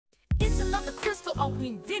another crystal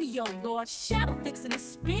opening video. LordShaedow fixing his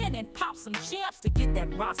spin and pop some champs to get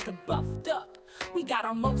that roster buffed up. We got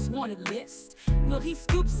our most wanted list. Will he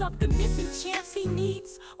scoops up the missing champs he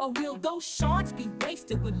needs? Or will those shards be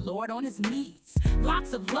wasted with Lord on his knees?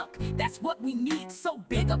 Lots of luck, that's what we need. So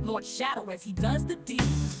big up LordShaedow as he does the deed.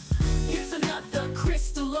 It's another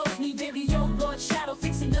crystal opening video. LordShaedow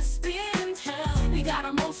fixing the spin. We got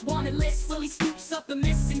our most wanted list. Will he scoops up the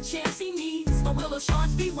missing champs he needs? Or will those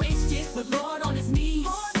shards be wasted with Lord on his knees?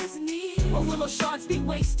 Or will those shards be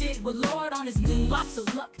wasted with Lord on his knees? Lots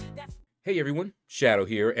of luck. Hey everyone, Shadow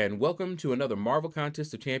here, and welcome to another Marvel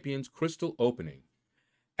Contest of Champions crystal opening.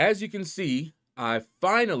 As you can see, I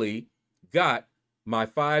finally got my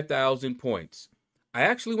 5,000 points. I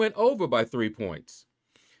actually went over by 3 points,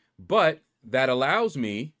 but that allows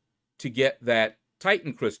me to get that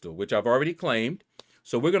Titan crystal, which I've already claimed.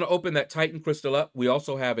 So we're going to open that Titan crystal up. We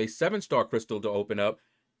also have a 7-star crystal to open up,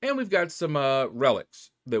 and we've got some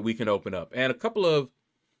relics that we can open up, and a couple of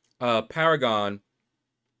Paragon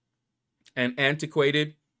and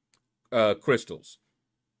antiquated crystals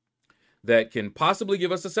that can possibly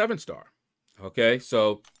give us a 7-star. Okay,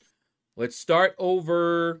 so let's start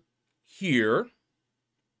over here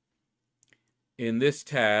in this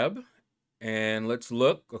tab, and let's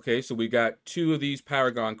look. Okay, so we got 2 of these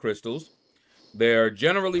Paragon crystals. They're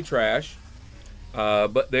generally trash,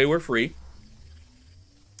 but they were free.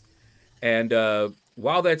 And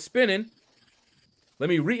while that's spinning, let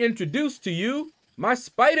me reintroduce to you my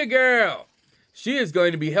Spider Girl. She is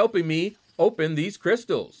going to be helping me open these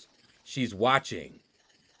crystals. She's watching.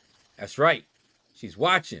 That's right. She's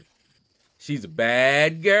watching. She's a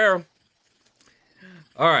bad girl.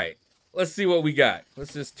 All right. Let's see what we got.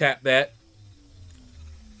 Let's just tap that.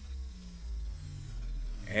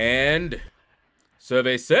 And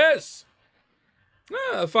survey says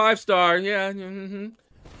 5-star. Yeah.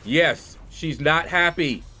 Yes, she's not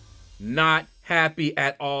happy. Not happy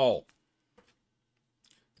at all.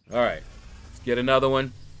 All right, let's get another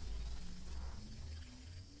one.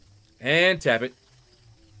 And tap it.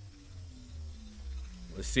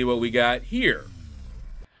 Let's see what we got here.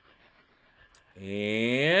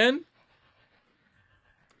 And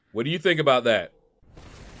what do you think about that?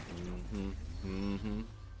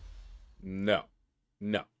 No.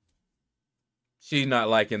 She's not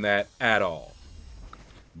liking that at all.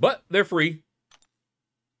 But they're free.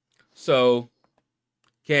 So,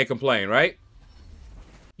 can't complain, right?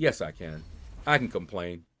 Yes, I can. I can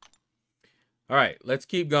complain. All right, let's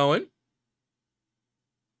keep going.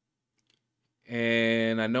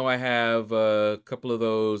 And I know I have a couple of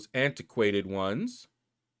those antiquated ones.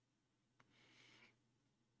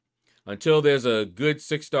 Until there's a good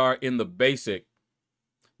 6-star in the basic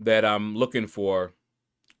that I'm looking for,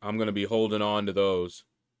 I'm going to be holding on to those.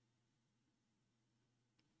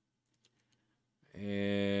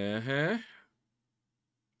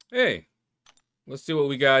 Hey. Let's see what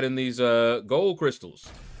we got in these gold crystals.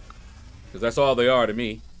 Because that's all they are to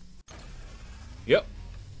me. Yep.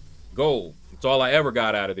 Gold. That's all I ever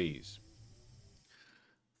got out of these.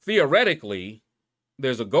 Theoretically,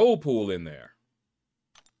 there's a gold pool in there.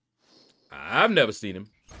 I've never seen him.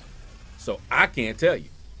 So I can't tell you.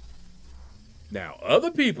 Now,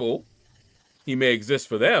 other people, he may exist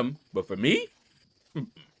for them. But for me?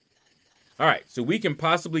 All right. So we can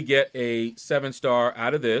possibly get a 7-star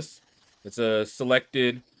out of this. It's a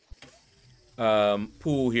selected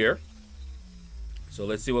pool here. So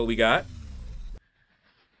let's see what we got.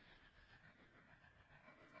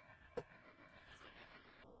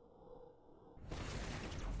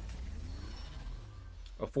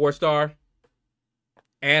 A 4-star.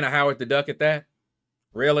 And a Howard the Duck at that.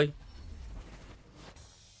 Really?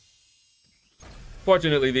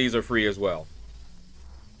 Fortunately, these are free as well.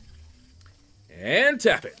 And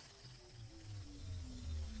tap it.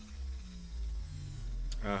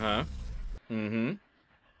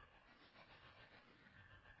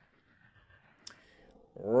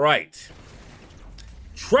 Right.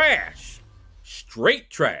 Trash. Straight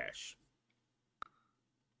trash.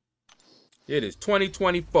 It is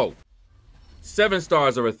 2024. 7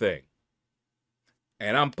 stars are a thing.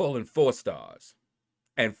 And I'm pulling 4 stars.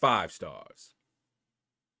 And 5 stars.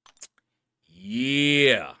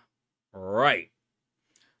 Yeah. Right.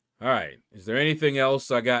 All right. Is there anything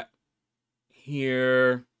else I got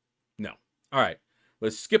here? No. All right.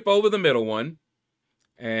 Let's skip over the middle one.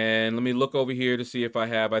 And let me look over here to see if I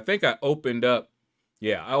have. I think I opened up.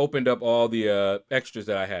 Yeah, I opened up all the extras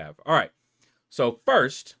that I have. All right. So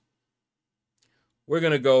first, we're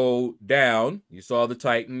going to go down. You saw the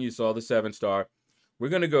Titan. You saw the 7-star. We're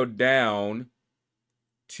going to go down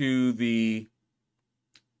to the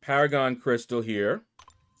Paragon crystal here.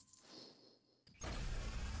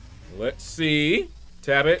 Let's see.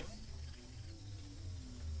 Tap it.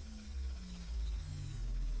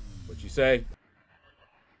 What you say?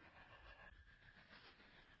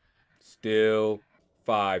 Still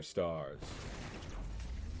 5 stars.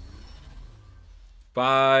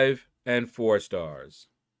 5 and 4 stars.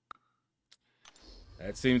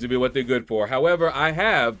 That seems to be what they're good for. However, I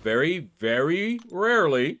have very, very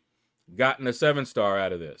rarely gotten a 7-star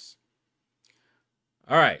out of this.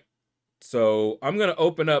 All right. So I'm going to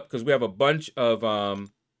open up because we have a bunch of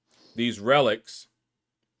these relics.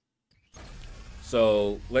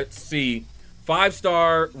 So let's see.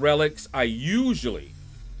 5-star relics, I usually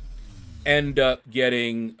end up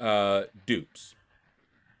getting dupes.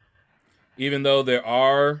 Even though there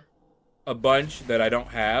are a bunch that I don't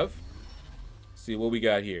have. See what we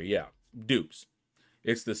got here. Yeah, dupes.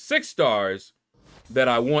 It's the 6 stars that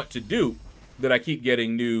I want to dupe that I keep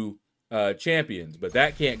getting new champions. But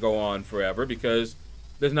that can't go on forever because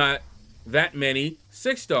there's not that many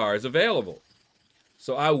 6 stars available.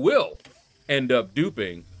 So I will end up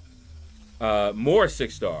duping more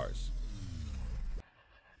 6 stars.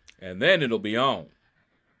 And then it'll be on.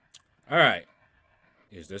 All right.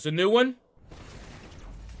 Is this a new one?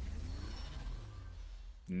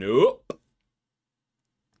 Nope.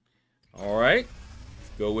 All right.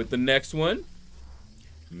 Let's go with the next one.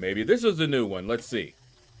 Maybe this is a new one. Let's see.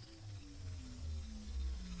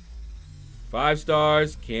 5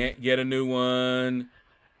 stars. Can't get a new one.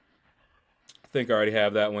 I think I already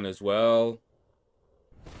have that one as well.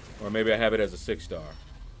 Or maybe I have it as a 6-star.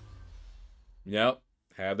 Yep.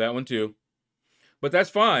 Have that one too. But that's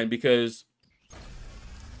fine because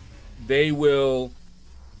they will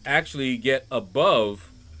actually get above.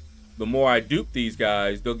 The more I dupe these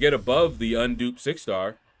guys, they'll get above the unduped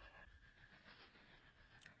 6-star.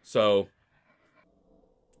 So,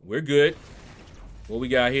 we're good. What we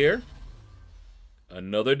got here?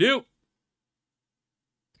 Another dupe.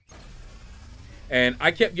 And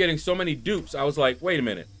I kept getting so many dupes, I was like, wait a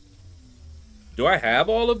minute. Do I have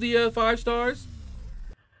all of the 5 stars?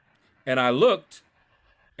 And I looked,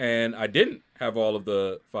 and I didn't have all of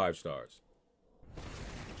the 5 stars.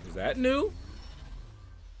 Is that new?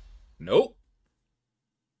 Nope.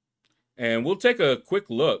 And we'll take a quick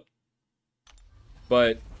look.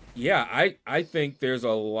 But, yeah, I think there's a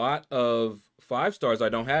lot of 5 stars I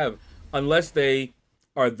don't have. Unless they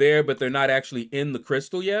are there, but they're not actually in the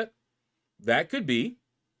crystal yet. That could be.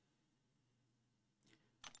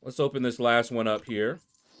 Let's open this last one up here.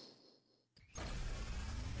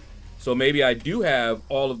 So maybe I do have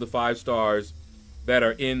all of the 5 stars that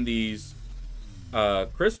are in these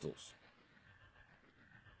crystals.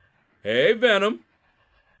 Hey, Venom.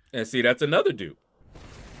 And see, that's another dupe.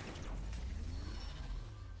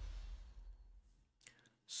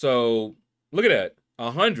 So, look at that.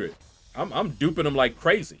 100. I'm duping them like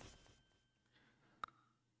crazy.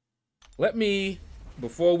 Let me,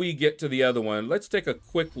 before we get to the other one, let's take a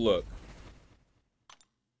quick look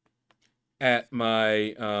at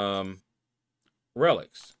my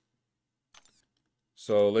relics.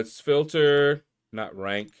 So let's filter, not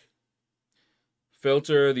rank,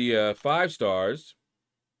 filter the 5 stars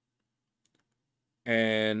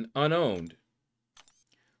and unowned.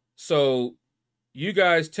 So you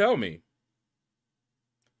guys tell me,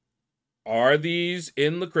 are these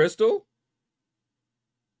in the crystal?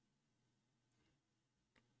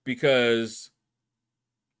 Because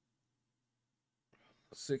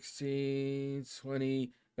 16,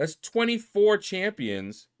 20, that's 24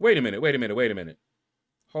 champions. Wait a minute.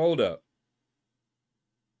 Hold up.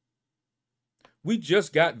 We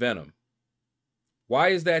just got Venom. Why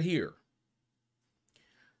is that here?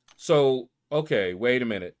 So, okay, wait a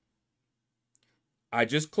minute. I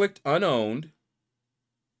just clicked unowned.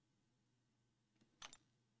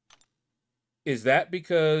 Is that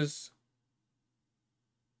because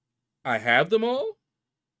I have them all?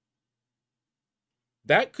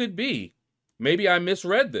 That could be. Maybe I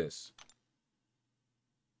misread this.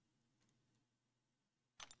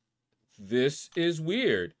 This is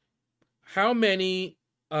weird. How many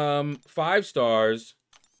 5 stars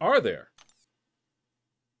are there?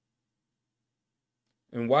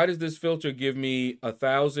 And why does this filter give me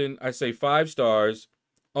 1,000? I say 5 stars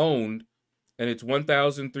owned, and it's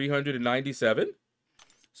 1,397.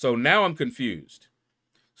 So now I'm confused.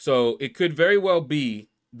 So it could very well be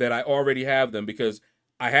that I already have them because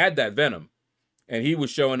I had that Venom, and he was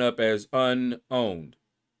showing up as unowned.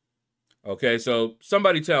 Okay, so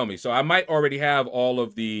somebody tell me. So I might already have all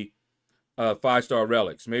of the 5-star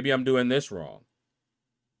relics. Maybe I'm doing this wrong.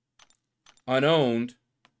 Unowned.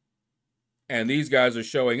 And these guys are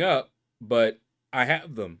showing up, but I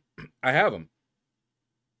have them. I have them.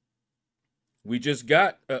 We just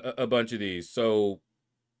got a bunch of these. So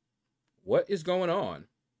what is going on?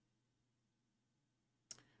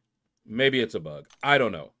 Maybe it's a bug. I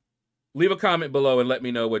don't know. Leave a comment below and let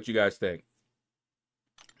me know what you guys think.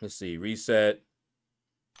 Let's see. Reset.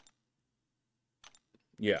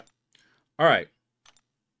 Yeah. All right.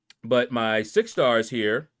 But my 6 stars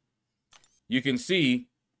here, you can see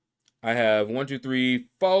I have 1, 2, 3,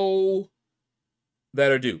 4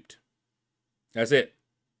 that are duped. That's it.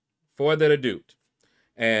 4 that are duped.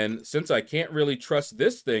 And since I can't really trust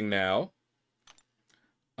this thing now,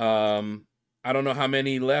 I don't know how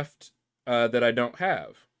many left that I don't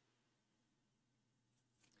have.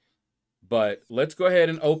 But let's go ahead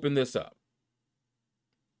and open this up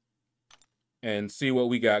and see what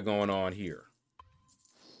we got going on here.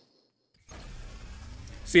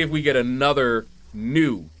 See if we get another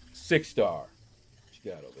new 6 star. What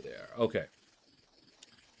you got over there? Okay.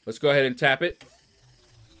 Let's go ahead and tap it.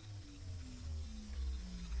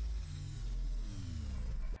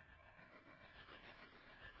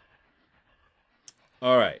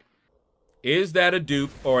 All right. Is that a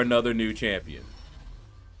dupe or another new champion?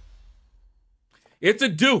 It's a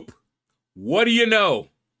dupe. What do you know?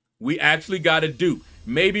 We actually got a dupe.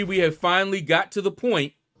 Maybe we have finally got to the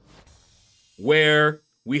point where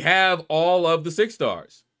we have all of the 6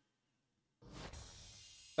 stars.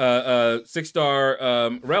 6 star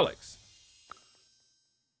relics.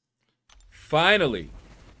 Finally,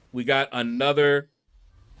 we got another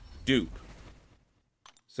dupe.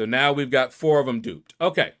 So now we've got 4 of them duped.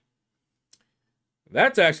 Okay.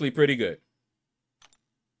 That's actually pretty good.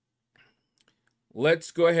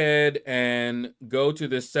 Let's go ahead and go to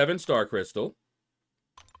this 7 star crystal.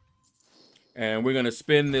 And we're going to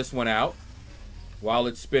spin this one out. While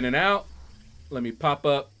it's spinning out, let me pop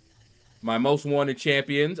up my most wanted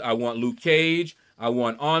champions. I want Luke Cage. I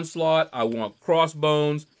want Onslaught. I want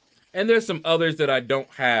Crossbones. And there's some others that I don't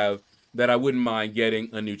have that I wouldn't mind getting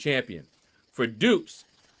a new champion. For dupes,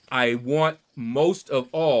 I want most of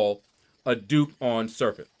all a dupe on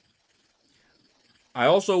Serpent. I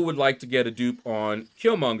also would like to get a dupe on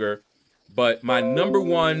Killmonger, but my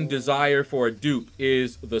 #1 desire for a dupe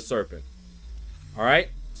is the Serpent. All right,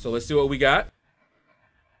 so let's see what we got.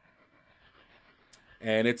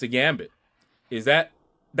 And it's a Gambit. Is that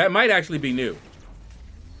might actually be new.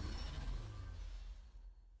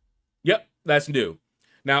 Yep, that's new.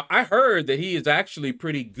 Now, I heard that he is actually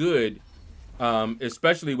pretty good,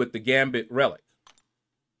 especially with the Gambit relic.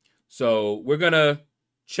 So we're going to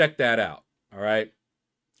check that out, all right?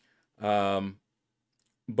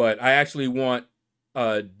 But I actually want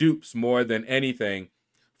dupes more than anything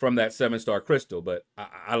from that 7 star crystal, but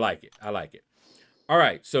I like it. I like it. All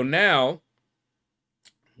right, so now,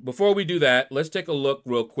 before we do that, let's take a look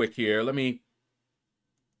real quick here. Let me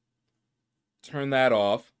turn that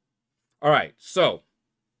off. All right, so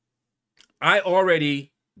I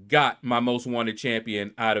already got my most wanted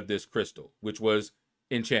champion out of this crystal, which was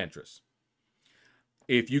Enchantress.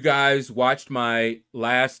 If you guys watched my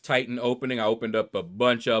last Titan opening, I opened up a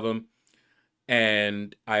bunch of them,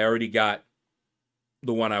 and I already got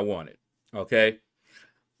the one I wanted, okay?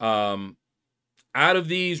 Out of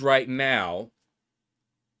these right now,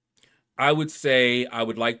 I would say I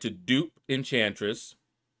would like to dupe Enchantress.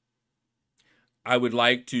 I would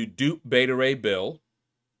like to dupe Beta Ray Bill.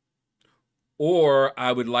 Or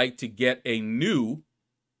I would like to get a new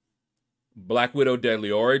Black Widow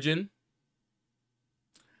Deadly Origin,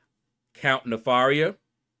 Count Nefaria.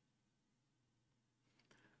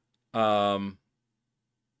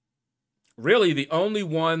 Really, the only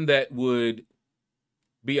one that would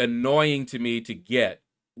be annoying to me to get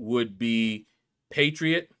would be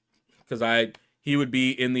Patriot, because he would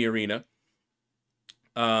be in the arena.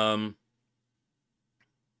 I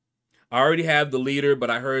already have the leader,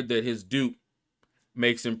 but I heard that his dupe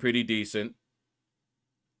makes him pretty decent.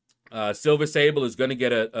 Silver Sable is going to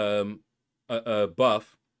get a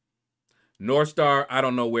buff. North Star, I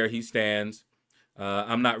don't know where he stands.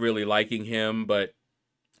 I'm not really liking him, but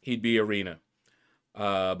he'd be arena.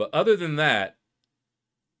 But other than that,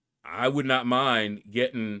 I would not mind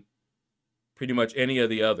getting pretty much any of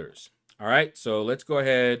the others. All right, so let's go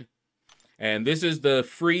ahead. And this is the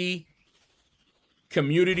free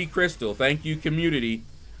community crystal. Thank you, community,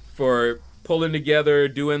 for pulling together,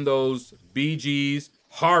 doing those BGs,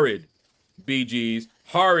 horrid BGs,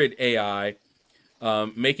 horrid AI,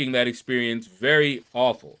 making that experience very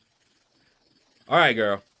awful. All right,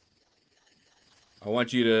 girl. I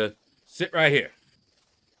want you to sit right here.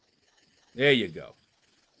 There you go.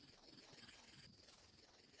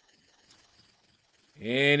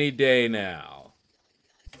 Any day now.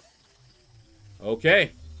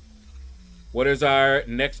 Okay. What is our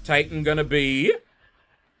next Titan gonna be?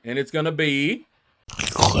 And it's gonna be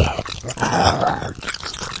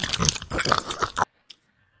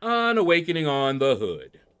An Awakening on the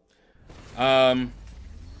Hood.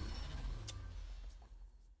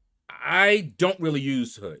 I don't really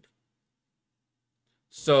use Hood.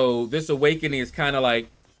 So this Awakening is kind of like,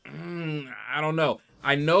 I don't know.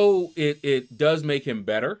 I know it does make him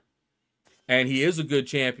better, and he is a good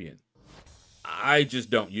champion. I just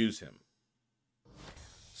don't use him.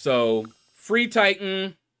 So, free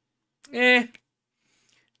Titan,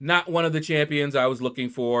 not one of the champions I was looking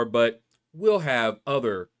for, but we'll have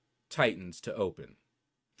other Titans to open.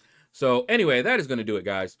 So, anyway, that is going to do it,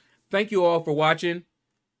 guys. Thank you all for watching.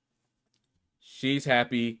 She's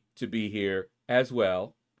happy to be here as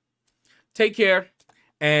well. Take care,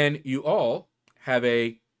 and you all have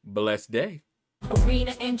a blessed day.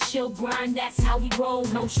 Arena and chill grind, that's how we roll.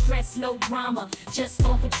 No stress, no drama, just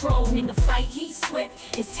on patrol. In the fight, he's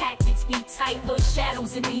swift, his tactics be tight. Lord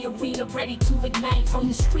Shadows in the arena, ready to ignite. From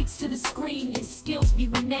the streets to the screen, his skills be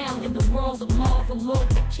renowned. In the world of Marvel, Lord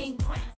the King crown.